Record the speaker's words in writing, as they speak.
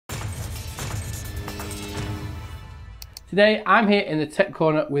Today I'm here in the Tech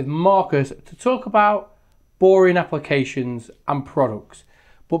Corner with Markus to talk about boring applications and products.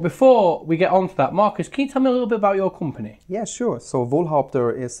 But before we get on to that, Markus, can you tell me a little bit about your company? Yeah, sure. So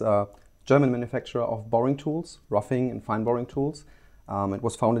Wohlhaupter is a German manufacturer of boring tools, roughing and fine boring tools. It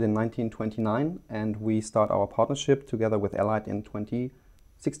was founded in 1929 and we start our partnership together with Allied in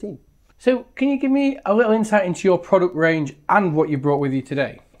 2016. So can you give me a little insight into your product range and what you brought with you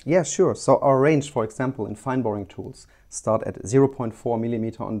today? Yeah, sure. So our range, for example, in fine boring tools start at 0.4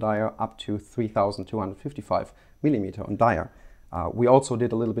 millimeter on dia up to 3,255 millimeter on dia. We also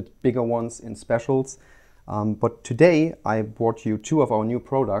did a little bit bigger ones in specials. But today I brought you two of our new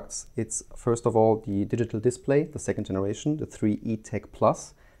products. It's first of all the digital display, the second generation, the 3E Tech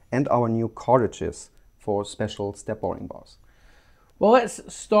Plus, and our new cartridges for special step boring bars. Well,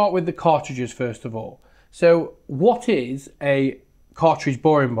 let's start with the cartridges first of all. So what is a cartridge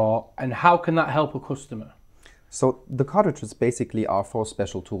boring bar and how can that help a customer? So the cartridges basically are for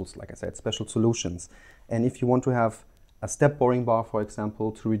special tools, like I said, special solutions. And if you want to have a step boring bar, for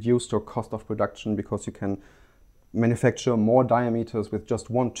example, to reduce your cost of production because you can manufacture more diameters with just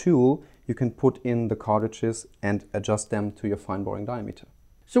one tool, you can put in the cartridges and adjust them to your fine boring diameter.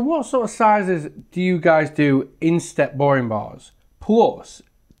 So what sort of sizes do you guys do in step boring bars? Plus,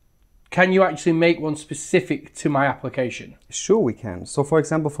 can you actually make one specific to my application? Sure we can. So for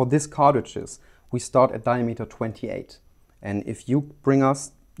example, for this cartridges, we start at diameter 28. And if you bring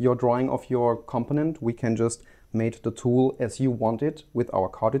us your drawing of your component, we can just make the tool as you want it with our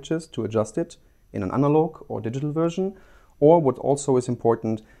cartridges to adjust it in an analog or digital version. Or what also is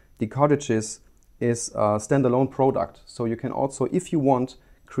important, the cartridges is a standalone product. So you can also, if you want,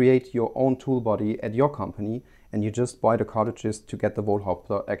 create your own tool body at your company and you just buy the cartridges to get the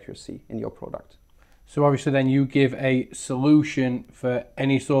Wohlhaupter accuracy in your product. So obviously then you give a solution for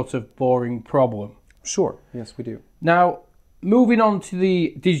any sort of boring problem. Sure, yes we do. Now, moving on to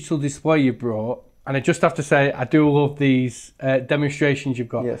the digital display you brought, and I just have to say, I do love these demonstrations you've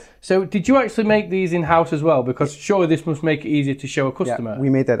got. Yes. So did you actually make these in-house as well? Because surely this must make it easier to show a customer. Yeah, we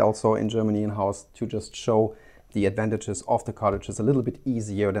made that also in Germany in-house to just show the advantages of the cartridges a little bit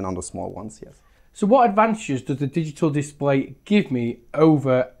easier than on the small ones, yes. So what advantages does the digital display give me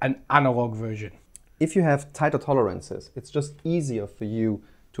over an analog version? If you have tighter tolerances, it's just easier for you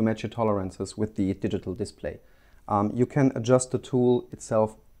to match your tolerances with the digital display. You can adjust the tool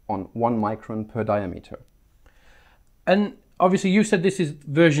itself on 1 micron per diameter. And obviously you said this is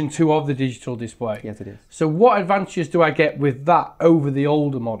version 2 of the digital display. Yes, it is. So what advantages do I get with that over the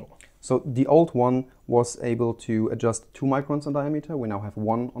older model? So the old one was able to adjust 2 microns on diameter. We now have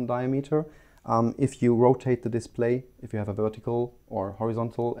 1 on diameter. If you rotate the display, if you have a vertical or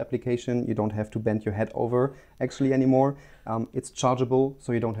horizontal application, you don't have to bend your head over actually anymore. It's chargeable,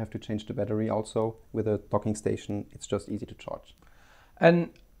 so you don't have to change the battery also. With a docking station, it's just easy to charge. And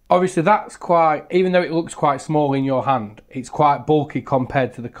obviously that's quite, even though it looks quite small in your hand, it's quite bulky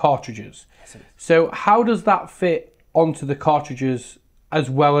compared to the cartridges. Yes, it is. So how does that fit onto the cartridges as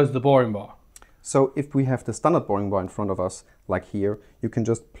well as the boring bar? So if we have the standard boring bar in front of us, like here, you can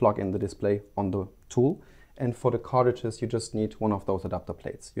just plug in the display on the tool. And for the cartridges, you just need one of those adapter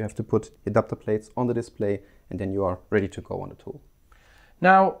plates. You have to put adapter plates on the display and then you are ready to go on the tool.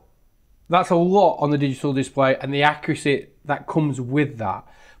 Now, that's a lot on the digital display and the accuracy that comes with that.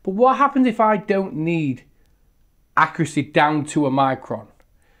 But what happens if I don't need accuracy down to a micron?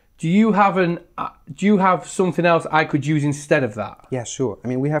 Do you have something else I could use instead of that? Yeah, sure. I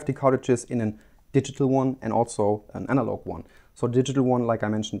mean, we have the cartridges in a digital one and also an analog one. So digital one, like I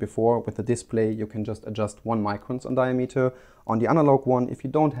mentioned before, with the display, you can just adjust 1 microns on diameter. On the analog one, if you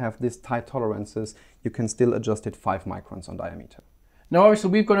don't have these tight tolerances, you can still adjust it 5 microns on diameter. Now,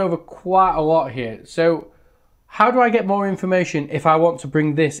 obviously, we've gone over quite a lot here. So how do I get more information if I want to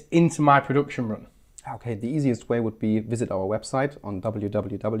bring this into my production run? Okay, the easiest way would be visit our website on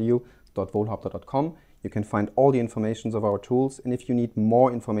www.wohlhaupter.com. You can find all the information of our tools, and if you need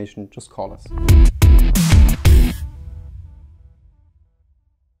more information, just call us.